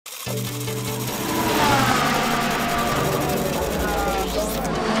The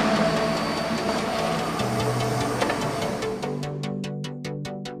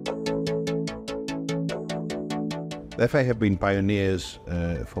FIA have been pioneers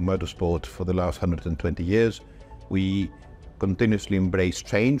for motorsport for the last 120 years. We continuously embrace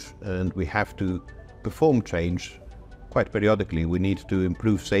change, and we have to perform change quite periodically. We need to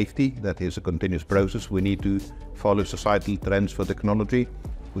improve safety. That is a continuous process. We need to follow societal trends for technology,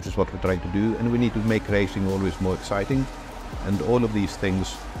 which is what we're trying to do, and we need to make racing always more exciting. And all of these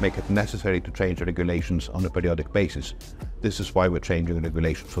things make it necessary to change regulations on a periodic basis. This is why we're changing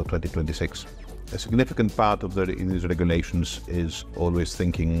regulations for 2026. A significant part of these regulations is always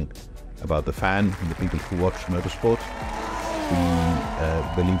thinking about the fan and the people who watch motorsport.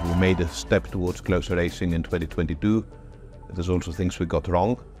 We believe we made a step towards closer racing in 2022. There's also things we got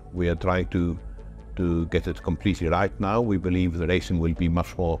wrong. We are trying to get it completely right now. We believe the racing will be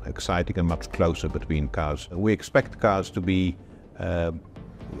much more exciting and much closer between cars. We expect cars to be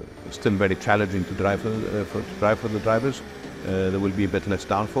still very challenging to drive for the drivers. There will be a bit less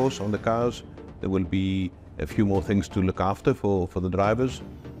downforce on the cars. There will be a few more things to look after for the drivers.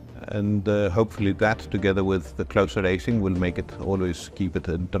 And hopefully that, together with the closer racing, will make it always keep it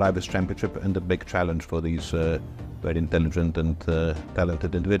a drivers' championship and a big challenge for these very intelligent and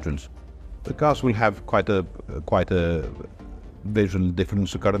talented individuals. The cars will have quite a visual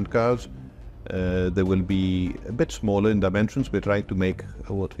difference to current cars. They will be a bit smaller in dimensions. We're trying to make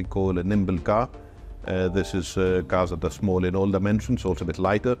what we call a Nimble car. This is cars that are small in all dimensions, also a bit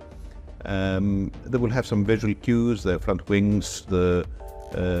lighter. They will have some visual cues. The front wings, the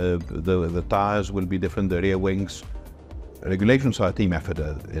tires will be different, the rear wings. Regulations are a team effort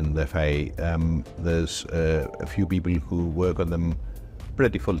in the FIA. There's a few people who work on them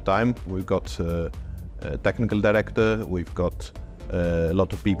pretty full time. We've got a technical director, we've got a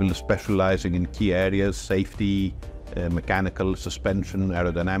lot of people specializing in key areas, safety, mechanical, suspension,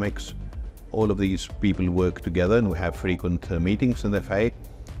 aerodynamics. All of these people work together, and we have frequent meetings in the FIA.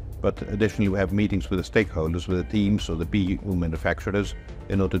 But additionally, we have meetings with the stakeholders, with the teams or the PU manufacturers,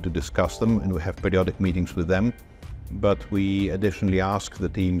 in order to discuss them, and we have periodic meetings with them. But we additionally ask the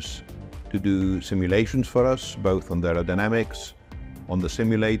teams to do simulations for us, both on the aerodynamics, on the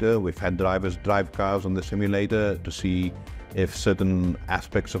simulator. We've had drivers drive cars on the simulator to see if certain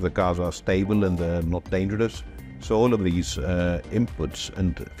aspects of the cars are stable and they're not dangerous. So all of these inputs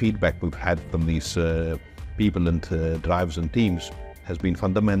and feedback we've had from these people and drivers and teams has been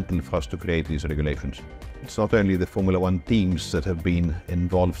fundamental for us to create these regulations. It's not only the Formula One teams that have been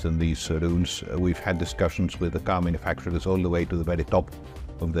involved in these rules. We've had discussions with the car manufacturers all the way to the very top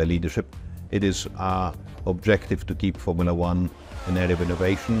of their leadership. It is our objective to keep Formula One an area of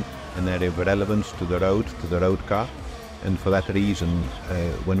innovation, an area of relevance to the road car. And for that reason,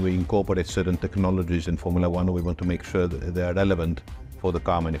 when we incorporate certain technologies in Formula One, we want to make sure that they are relevant for the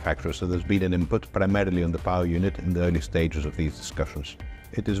car manufacturer. So there's been an input primarily on the power unit in the early stages of these discussions.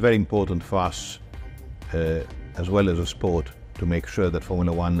 It is very important for us, as well as a sport, to make sure that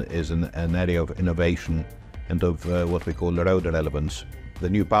Formula One is an area of innovation and of what we call road relevance. The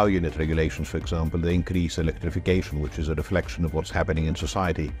new power unit regulations, for example, they increase electrification, which is a reflection of what's happening in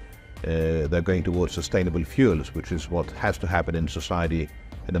society. They're going towards sustainable fuels, which is what has to happen in society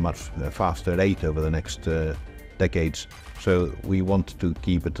at a much faster rate over the next decades. So we want to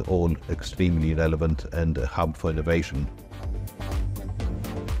keep it all extremely relevant and a hub for innovation.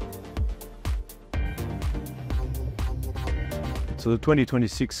 So the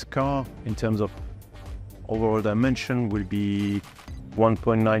 2026 car, in terms of overall dimension, will be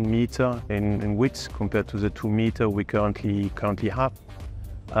 1.9 meter in width compared to the 2 meter we currently have.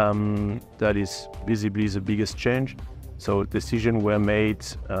 That is visibly the biggest change. So decisions were made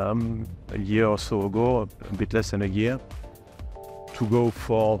a year or so ago, a bit less than a year, to go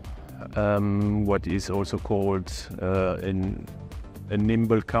for what is also called a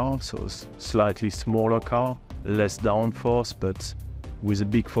Nimble car, so slightly smaller car, less downforce, but with a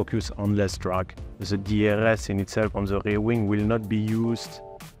big focus on less drag. The DRS in itself on the rear wing will not be used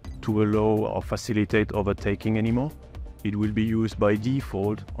to allow or facilitate overtaking anymore. It will be used by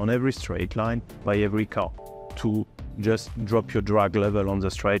default on every straight line by every car to just drop your drag level on the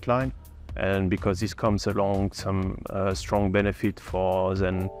straight line. And because this comes along some strong benefit for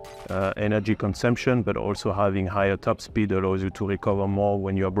then energy consumption, but also having higher top speed allows you to recover more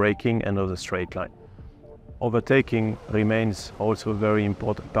when you're braking and on the straight line. Overtaking remains also a very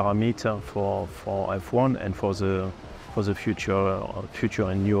important parameter for F1 and for the future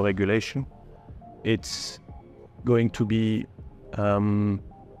and new regulation. It's going to be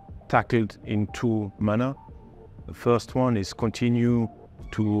tackled in two manners. The first one is continue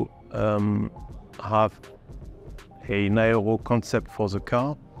to have an aero concept for the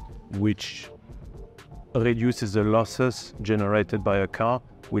car, which reduces the losses generated by a car,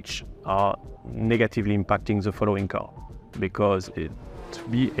 which are negatively impacting the following car. Because to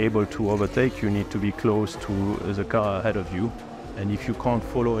be able to overtake, you need to be close to the car ahead of you. And if you can't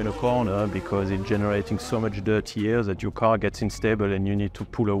follow in a corner because it's generating so much dirty air that your car gets unstable and you need to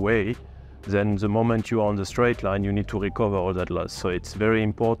pull away, then the moment you are on the straight line, you need to recover all that loss. So it's very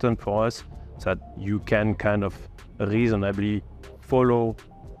important for us that you can kind of reasonably follow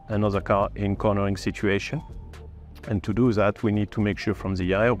another car in cornering situation. And to do that, we need to make sure from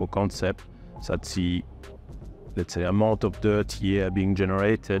the aero concept that the, let's say, amount of dirty air being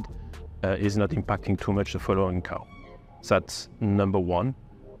generated is not impacting too much the following car. That's number one.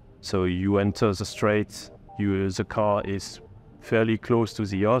 So you enter the straight, the car is fairly close to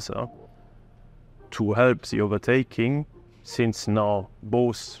the other. To help the overtaking, since now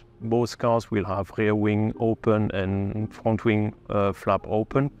both cars will have rear wing open and front wing flap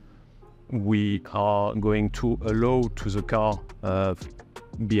open, we are going to allow to the car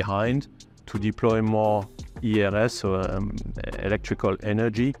behind to deploy more ERS, so electrical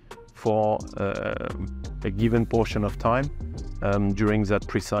energy, for a given portion of time during that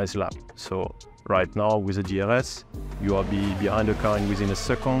precise lap. So right now with the DRS, you are behind the car and within a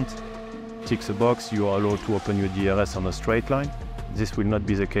second, ticks a box, you are allowed to open your DRS on a straight line. This will not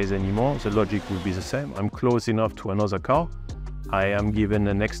be the case anymore. The logic will be the same. I'm close enough to another car. I am given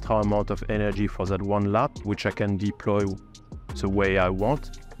an extra amount of energy for that one lap, which I can deploy the way I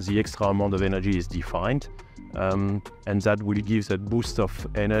want. The extra amount of energy is defined. And that will give that boost of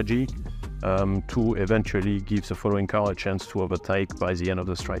energy to eventually give the following car a chance to overtake by the end of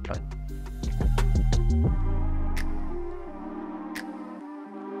the straight line.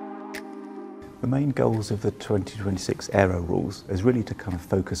 The main goals of the 2026 aero rules is really to kind of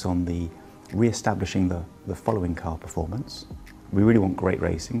focus on the re-establishing the following car performance. We really want great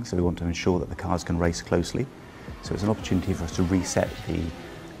racing, so we want to ensure that the cars can race closely. So it's an opportunity for us to reset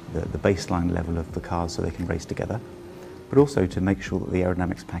the baseline level of the cars so they can race together, but also to make sure that the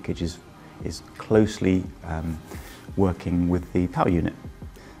aerodynamics package is closely working with the power unit.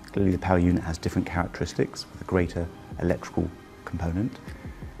 Clearly the power unit has different characteristics with a greater electrical component,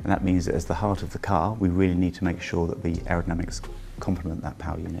 and that means that as the heart of the car, we really need to make sure that the aerodynamics complement that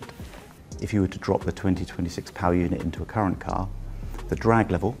power unit. If you were to drop the 2026 power unit into a current car, the drag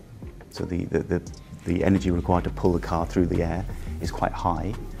level, so the energy required to pull the car through the air, is quite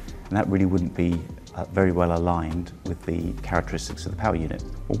high, and that really wouldn't be very well aligned with the characteristics of the power unit.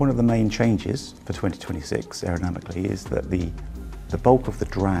 Well, one of the main changes for 2026 aerodynamically is that the bulk of the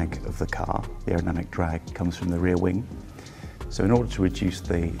drag of the car, the aerodynamic drag, comes from the rear wing. So in order to reduce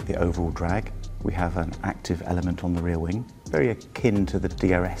the overall drag, we have an active element on the rear wing, very akin to the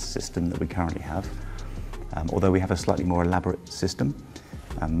DRS system that we currently have. Although we have a slightly more elaborate system,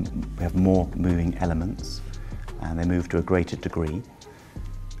 we have more moving elements, and they move to a greater degree.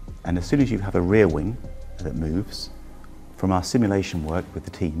 And as soon as you have a rear wing that moves, from our simulation work with the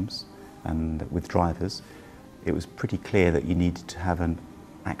teams and with drivers, it was pretty clear that you needed to have an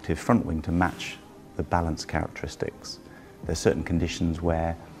active front wing to match the balance characteristics. There's certain conditions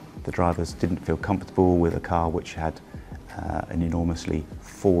where the drivers didn't feel comfortable with a car which had an enormously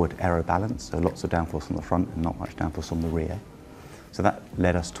forward aero balance, so lots of downforce on the front and not much downforce on the rear. So that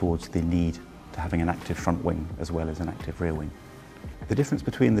led us towards the need to having an active front wing as well as an active rear wing. The difference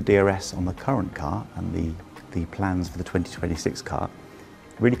between the DRS on the current car and the plans for the 2026 car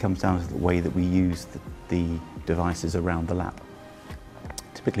really comes down to the way that we use the devices around the lap.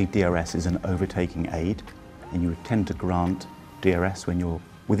 Typically DRS is an overtaking aid, and you would tend to grant DRS when you're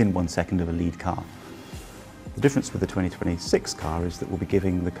within 1 second of a lead car. The difference with the 2026 car is that we'll be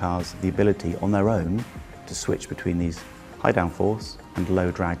giving the cars the ability on their own to switch between these high downforce and low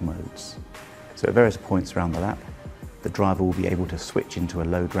drag modes. So at various points around the lap, the driver will be able to switch into a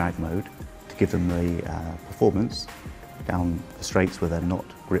low drag mode to give them the performance down the straights where they're not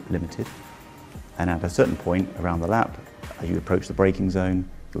grip limited. And at a certain point around the lap, as you approach the braking zone,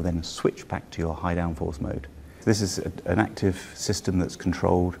 you'll then switch back to your high downforce mode. This is an active system that's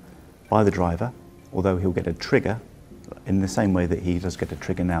controlled by the driver, although he'll get a trigger in the same way that he does get a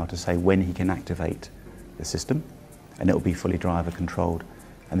trigger now to say when he can activate the system, and it will be fully driver controlled,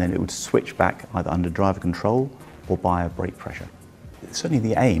 and then it would switch back either under driver control or by a brake pressure. Certainly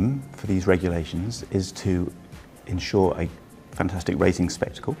the aim for these regulations is to ensure a fantastic racing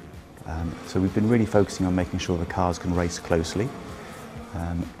spectacle. So we've been really focusing on making sure the cars can race closely.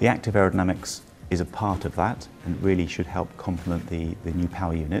 The active aerodynamics is a part of that and really should help complement the new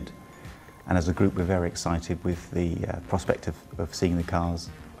power unit. And as a group, we're very excited with the prospect of seeing the cars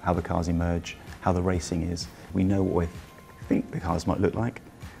how the cars emerge, how the racing is. We know what we think the cars might look like,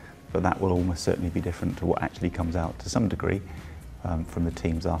 but that will almost certainly be different to what actually comes out to some degree from the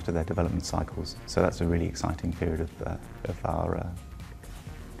teams after their development cycles. So that's a really exciting period of our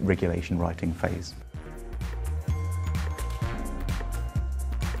regulation writing phase.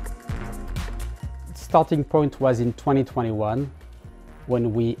 Starting point was in 2021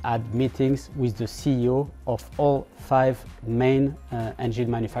 when we had meetings with the CEO of all 5 main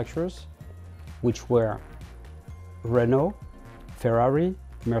engine manufacturers, which were Renault, Ferrari,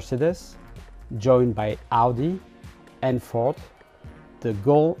 Mercedes, joined by Audi and Ford. The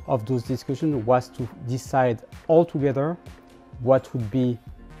goal of those discussions was to decide all together what would be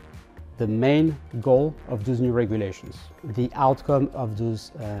the main goal of those new regulations. The outcome of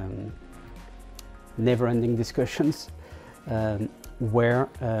those never-ending discussions were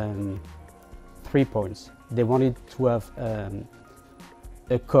 3 points. They wanted to have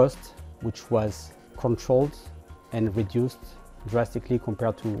a cost which was controlled and reduced drastically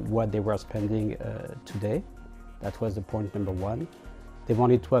compared to what they were spending today. That was the point number 1. They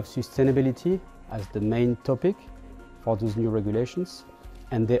wanted to have sustainability as the main topic for those new regulations,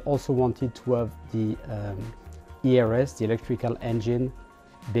 and they also wanted to have the ERS, the electrical engine,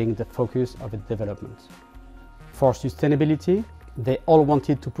 being the focus of its development. For sustainability, they all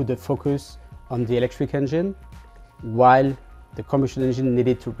wanted to put the focus on the electric engine, while the combustion engine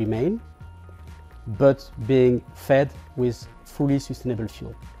needed to remain, but being fed with fully sustainable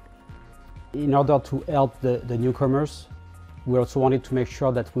fuel. In order to help the newcomers, we also wanted to make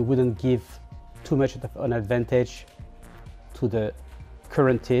sure that we wouldn't give too much of an advantage to the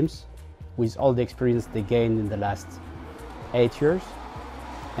current teams with all the experience they gained in the last 8 years.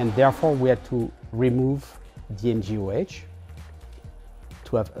 And therefore we had to remove the MGOH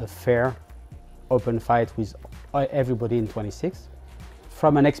to have a fair, open fight with everybody in 26.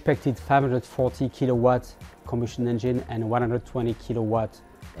 From an expected 540 kilowatt combustion engine and 120 kilowatt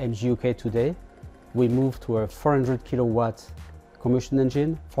MGUK today, we moved to a 400 kilowatt combustion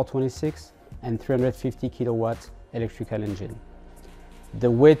engine for 26 and 350 kilowatt electrical engine. The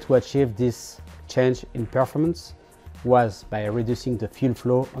way to achieve this change in performance was by reducing the fuel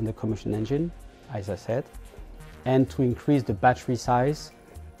flow on the combustion engine, as I said, and to increase the battery size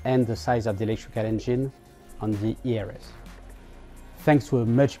and the size of the electrical engine on the ERS. Thanks to a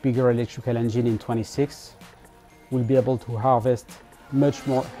much bigger electrical engine in 26, we'll be able to harvest much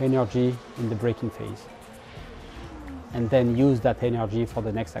more energy in the braking phase and then use that energy for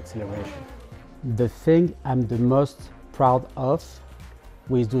the next acceleration. The thing I'm the most proud of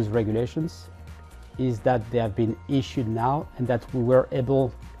with those regulations is that they have been issued now and that we were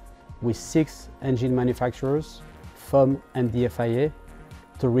able, with 6 engine manufacturers, FOM and the FIA,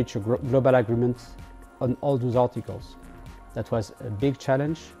 to reach a global agreement on all those articles. That was a big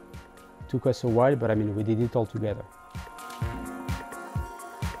challenge. It took us a while, but I mean, we did it all together.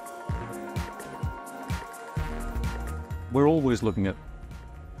 We're always looking at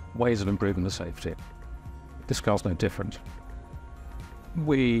ways of improving the safety. This car's no different.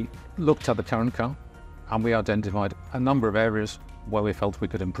 We looked at the current car and we identified a number of areas where we felt we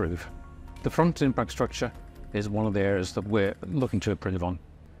could improve. The front impact structure is one of the areas that we're looking to improve on.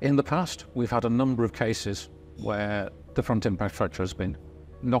 In the past, we've had a number of cases where the front impact structure has been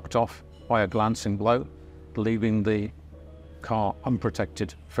knocked off by a glancing blow, leaving the car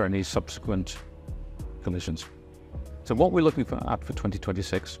unprotected for any subsequent collisions. So what we're looking at for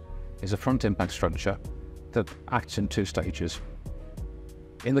 2026 is a front impact structure that acts in 2 stages.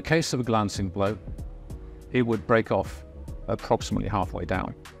 In the case of a glancing blow, it would break off approximately halfway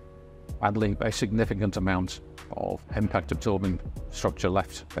down and leave a significant amount of impact absorbing structure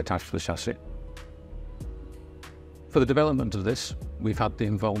left attached to the chassis. For the development of this, we've had the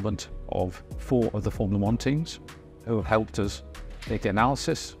involvement of 4 of the Formula 1 teams who have helped us make the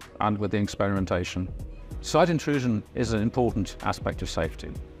analysis and with the experimentation. Side intrusion is an important aspect of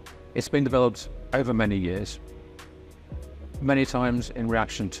safety. It's been developed over many years, many times in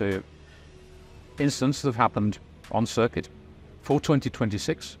reaction to incidents that have happened on circuit. For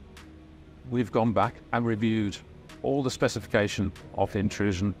 2026, we've gone back and reviewed all the specification of the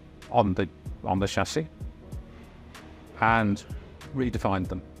intrusion on the chassis and redefined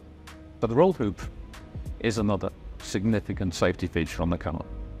them. But the roll hoop is another significant safety feature on the car.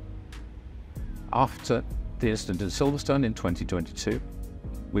 After the incident in Silverstone in 2022,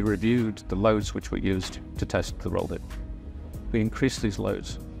 we reviewed the loads which were used to test the roll hoop. We increased these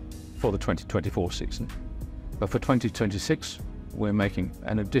loads for the 2024 season. But for 2026, we're making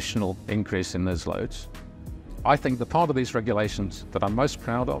an additional increase in those loads. I think the part of these regulations that I'm most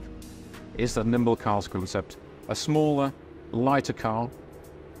proud of is the Nimble car's concept. A smaller, lighter car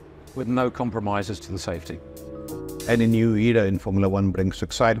with no compromises to the safety. Any new era in Formula One brings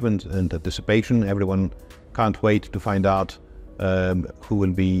excitement and anticipation. Everyone can't wait to find out who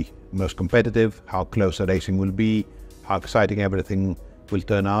will be most competitive, how close the racing will be, how exciting everything will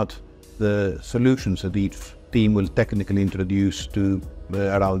turn out, the solutions that each team will technically introduce to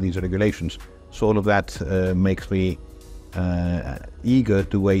around these regulations. So all of that makes me eager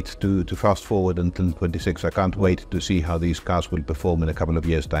to wait to fast forward until 26. I can't wait to see how these cars will perform in a couple of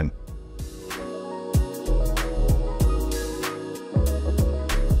years' time.